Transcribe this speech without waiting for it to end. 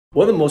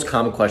One of the most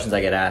common questions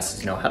I get asked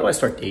is, how do I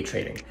start day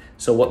trading?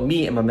 So what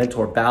me and my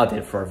mentor Bao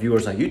did for our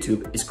viewers on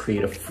YouTube is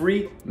create a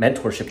free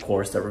mentorship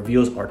course that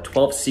reveals our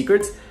 12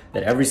 secrets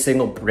that every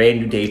single brand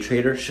new day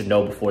trader should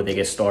know before they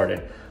get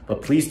started.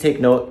 But please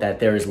take note that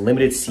there is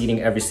limited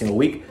seating every single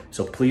week.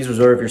 So please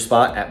reserve your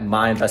spot at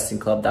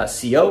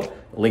myinvestingclub.co.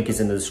 The link is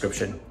in the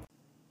description.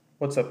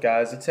 What's up,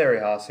 guys? It's Harry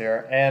Haas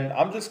here, and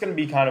I'm just going to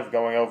be kind of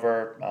going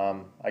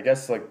over, I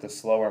guess, like the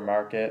slower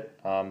market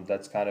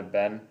that's kind of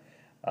been.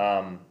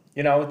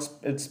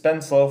 It's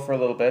been slow for a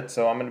little bit,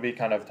 so I'm going to be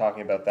kind of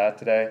talking about that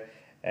today.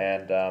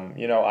 And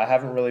I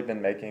haven't really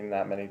been making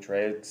that many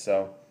trades,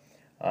 so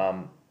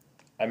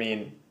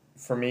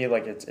for me,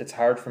 like it's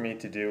hard for me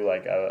to do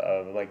like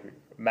a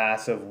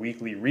massive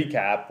weekly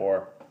recap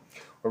or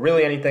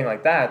really anything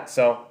like that.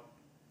 So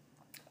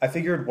I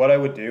figured what I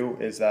would do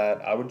is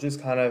that I would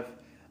just kind of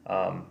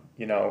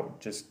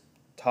just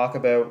talk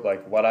about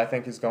like what I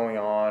think is going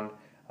on,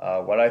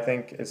 what I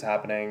think is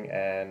happening,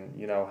 and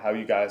how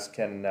you guys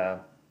can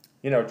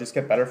just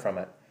get better from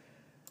it.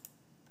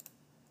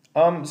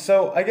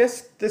 So I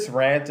guess this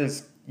rant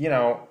is,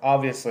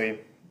 obviously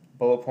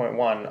bullet point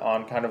one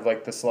on kind of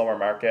like the slower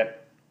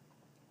market.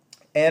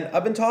 And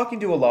I've been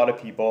talking to a lot of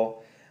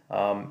people,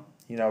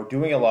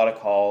 doing a lot of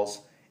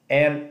calls,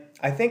 and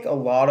I think a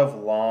lot of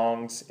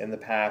longs in the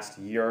past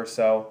year or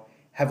so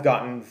have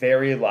gotten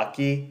very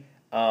lucky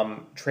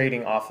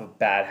trading off of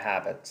bad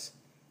habits.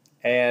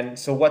 And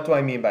so what do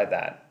I mean by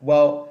that?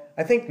 Well,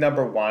 I think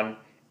number one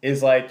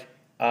is like,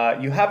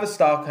 you have a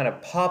stock kind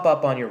of pop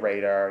up on your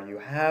radar. You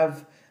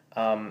have,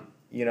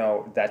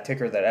 that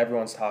ticker that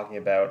everyone's talking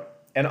about,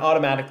 and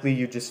automatically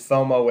you just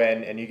FOMO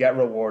in and you get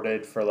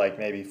rewarded for like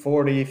maybe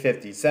 40,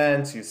 50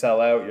 cents. You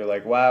sell out. You're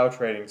like, wow,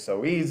 trading's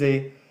so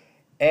easy.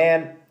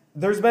 And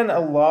there's been a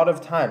lot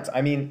of times,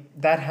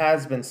 that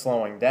has been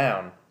slowing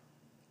down.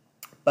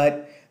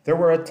 But there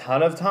were a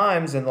ton of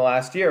times in the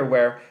last year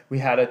where we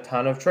had a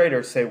ton of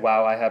traders say,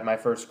 wow, I had my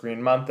first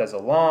green month as a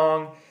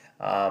long.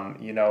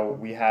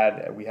 We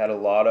had a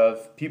lot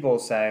of people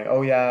saying,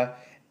 oh yeah,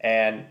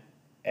 and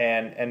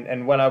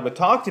when I would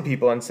talk to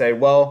people and say,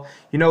 well,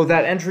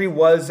 that entry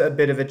was a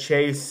bit of a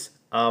chase.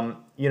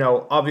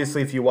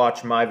 Obviously if you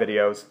watch my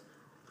videos,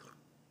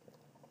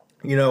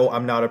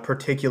 I'm not a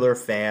particular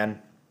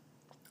fan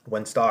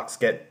when stocks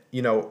get,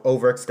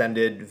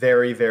 overextended,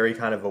 very, very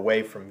kind of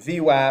away from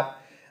VWAP.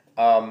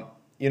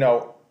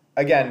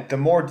 Again, the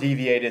more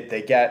deviated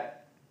they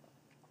get,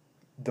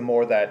 the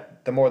more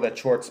that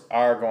shorts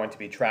are going to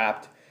be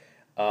trapped.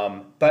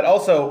 But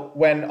also,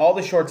 when all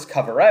the shorts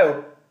cover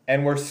out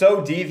and we're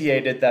so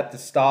deviated that the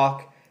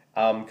stock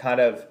kind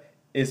of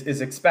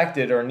is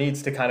expected or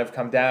needs to kind of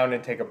come down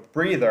and take a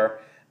breather,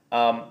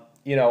 I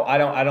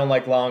don't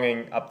like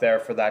longing up there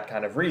for that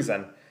kind of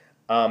reason.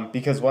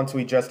 Because once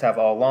we just have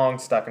all long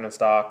stuck in a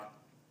stock,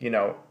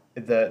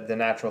 the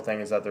natural thing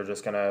is that they're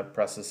just going to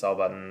press the sell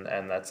button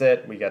and that's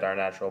it. We get our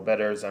natural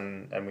bidders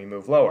and we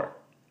move lower.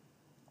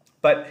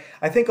 But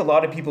I think a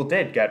lot of people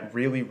did get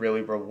really, really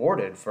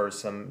rewarded for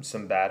some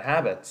bad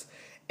habits.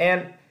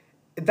 And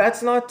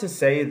that's not to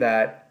say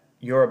that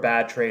you're a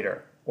bad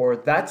trader, or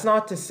that's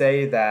not to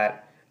say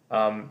that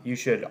you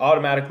should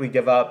automatically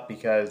give up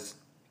because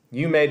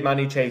you made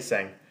money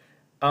chasing.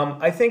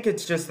 I think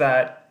it's just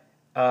that,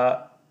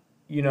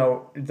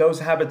 those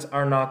habits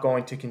are not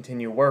going to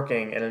continue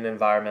working in an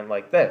environment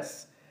like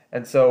this.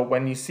 And so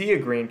when you see a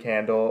green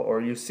candle or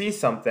you see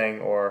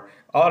something, or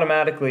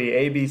automatically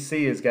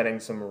ABC is getting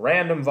some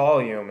random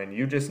volume and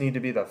you just need to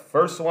be the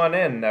first one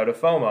in out of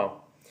FOMO,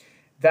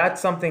 that's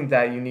something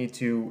that you need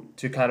to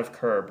kind of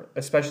curb,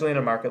 especially in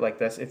a market like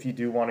this if you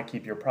do want to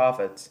keep your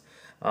profits.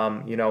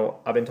 I've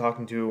been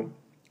talking to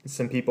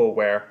some people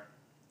where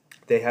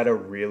they had a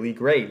really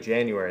great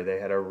January, they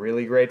had a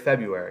really great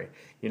February,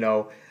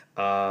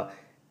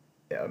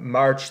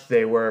 March,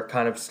 they were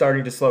kind of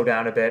starting to slow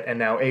down a bit, and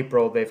now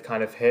April, they've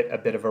kind of hit a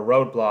bit of a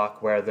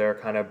roadblock where they're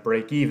kind of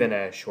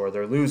break-even-ish, or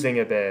they're losing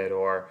a bit,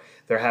 or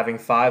they're having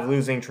 5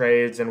 losing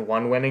trades and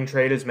 1 winning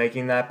trade is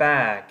making that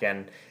back,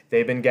 and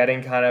they've been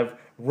getting kind of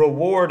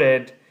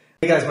rewarded.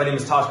 Hey guys, my name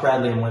is Tosh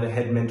Bradley. I'm one of the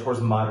head mentors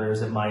and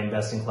moderators at My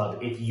Investing Club.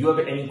 If you have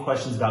any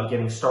questions about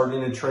getting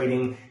started in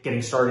trading,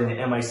 getting started in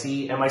MIC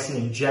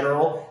in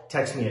general,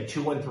 text me at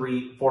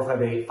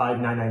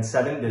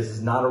 213-458-5997. This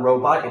is not a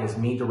robot. It is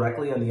me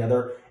directly on the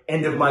other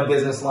end of my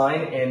business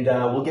line, and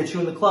we'll get you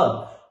in the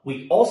club.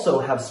 We also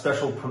have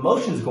special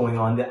promotions going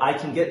on that I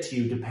can get to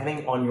you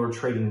depending on your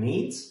trading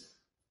needs.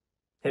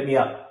 Hit me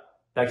up.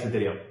 Back to the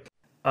video.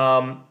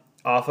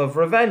 Off of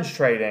revenge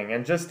trading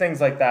and just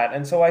things like that.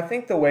 And so I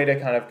think the way to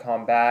kind of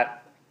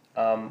combat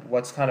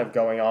what's kind of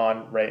going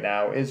on right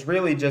now is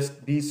really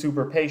just be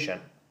super patient.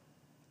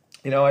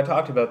 I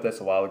talked about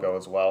this a while ago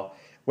as well,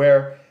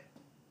 where,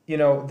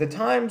 the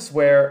times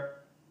where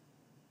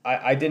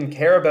I didn't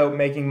care about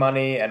making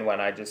money and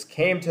when I just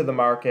came to the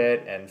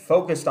market and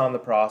focused on the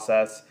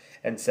process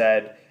and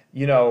said,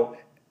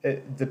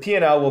 the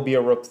P&L will be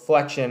a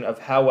reflection of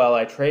how well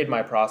I trade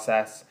my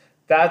process.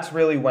 That's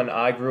really when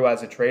I grew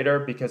as a trader,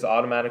 because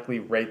automatically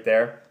right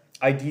there,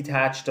 I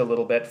detached a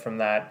little bit from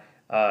that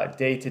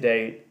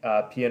day-to-day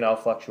P&L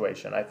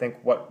fluctuation. I think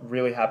what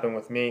really happened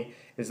with me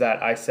is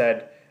that I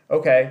said,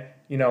 okay,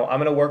 I'm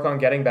going to work on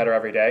getting better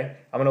every day.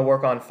 I'm going to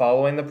work on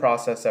following the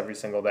process every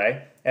single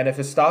day. And if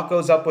a stock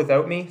goes up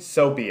without me,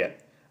 so be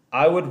it.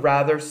 I would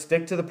rather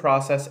stick to the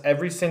process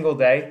every single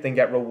day than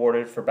get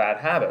rewarded for bad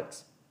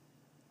habits.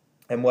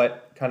 And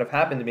what kind of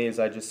happened to me is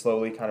I just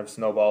slowly kind of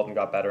snowballed and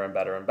got better and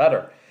better and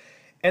better.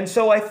 And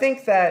so I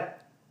think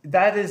that's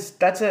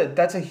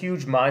a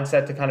huge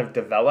mindset to kind of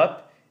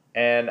develop.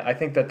 And I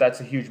think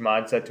that's a huge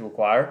mindset to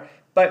acquire.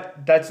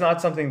 But that's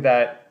not something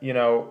that,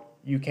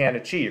 you can't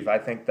achieve. I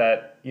think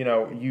that,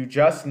 you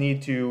just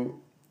need to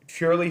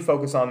purely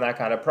focus on that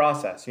kind of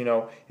process.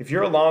 If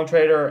you're a long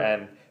trader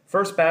and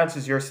first bounce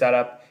is your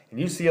setup and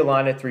you see a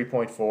line at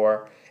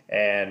 3.4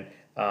 and,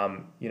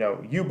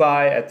 you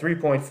buy at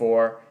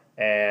 3.4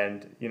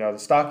 and, the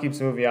stock keeps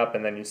moving up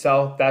and then you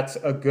sell, that's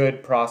a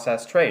good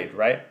process trade,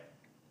 right?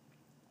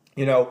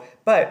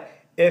 But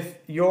if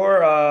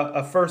you're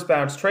a first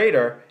bounce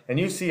trader and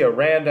you see a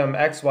random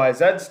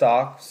XYZ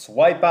stock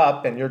swipe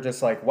up and you're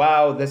just like,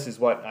 wow, this is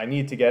what I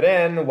need to get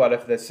in. What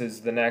if this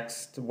is the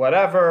next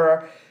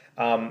whatever?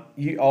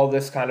 All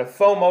this kind of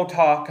FOMO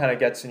talk kind of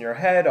gets in your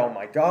head. Oh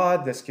my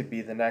God, this could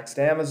be the next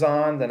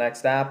Amazon, the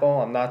next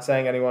Apple. I'm not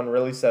saying anyone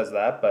really says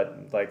that,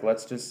 but like,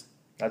 let's just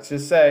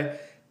say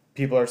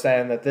people are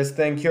saying that this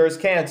thing cures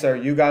cancer.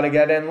 You got to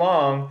get in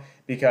long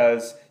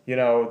because,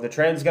 the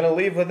train's going to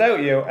leave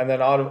without you. And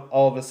then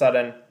all of a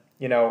sudden,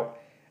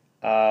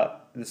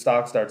 the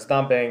stock starts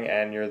dumping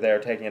and you're there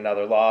taking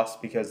another loss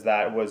because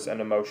that was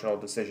an emotional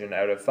decision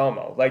out of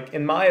FOMO. Like,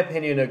 in my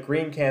opinion, a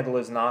green candle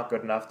is not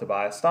good enough to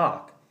buy a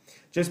stock.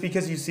 Just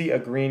because you see a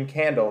green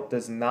candle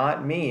does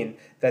not mean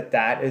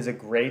that is a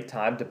great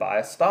time to buy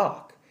a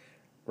stock,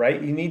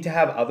 right? You need to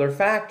have other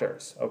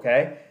factors,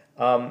 okay?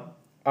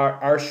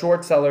 Are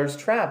short sellers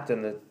trapped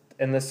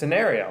in the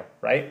scenario,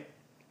 right?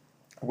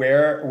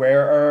 Where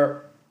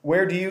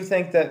do you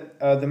think that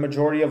the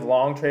majority of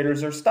long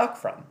traders are stuck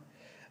from?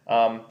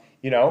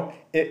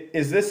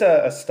 Is this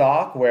a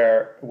stock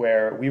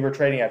where we were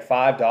trading at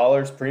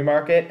 $5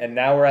 pre-market and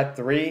now we're at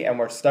 $3 and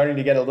we're starting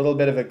to get a little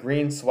bit of a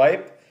green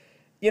swipe?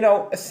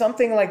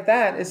 Something like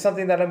that is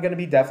something that I'm going to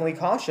be definitely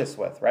cautious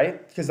with,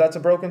 right? Because that's a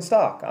broken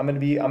stock. I'm going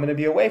to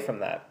be away from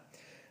that.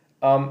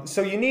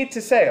 So you need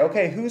to say,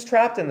 okay, who's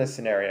trapped in this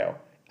scenario?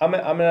 I'm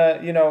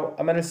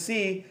gonna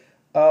see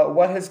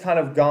what has kind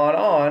of gone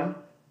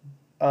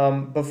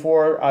on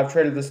before I've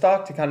traded the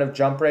stock to kind of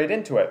jump right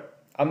into it.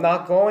 I'm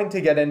not going to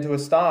get into a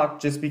stock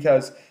just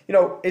because,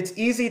 it's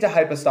easy to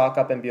hype a stock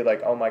up and be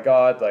like, oh my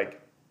God,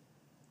 like,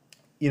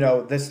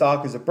 this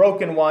stock is a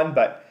broken one,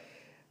 but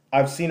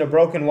I've seen a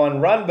broken one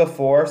run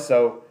before,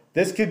 so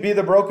this could be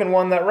the broken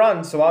one that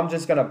runs, so I'm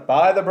just going to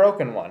buy the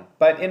broken one.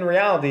 But in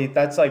reality,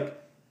 that's like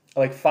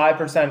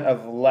 5%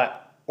 of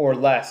or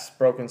less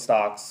broken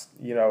stocks,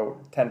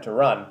 tend to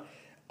run.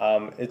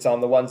 It's on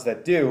the ones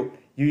that do,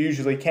 you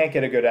usually can't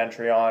get a good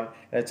entry on,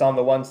 and it's on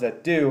the ones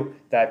that do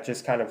that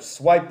just kind of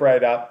swipe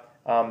right up.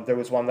 There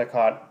was one that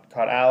caught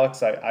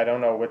Alex. I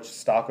don't know which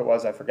stock it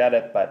was, I forget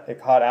it, but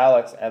it caught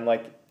Alex, and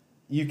like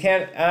you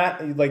can't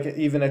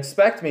even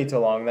expect me to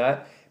long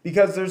that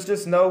because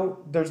there's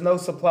no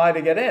supply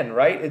to get in,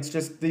 right? It's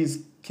just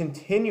these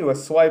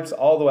continuous swipes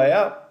all the way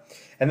up.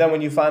 And then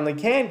when you finally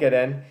can get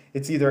in,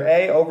 it's either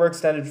A,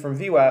 overextended from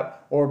VWAP,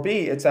 or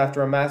B, it's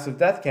after a massive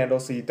death candle,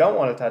 so you don't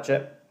want to touch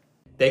it.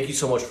 Thank you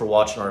so much for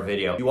watching our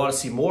video. If you want to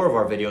see more of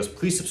our videos,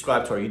 please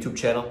subscribe to our YouTube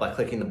channel by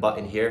clicking the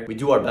button here. We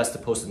do our best to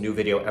post a new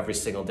video every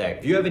single day.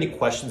 If you have any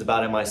questions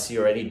about MIC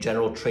or any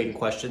general trading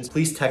questions,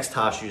 please text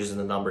Tosh using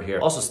the number here.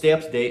 Also, stay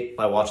up to date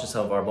by watching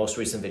some of our most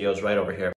recent videos right over here.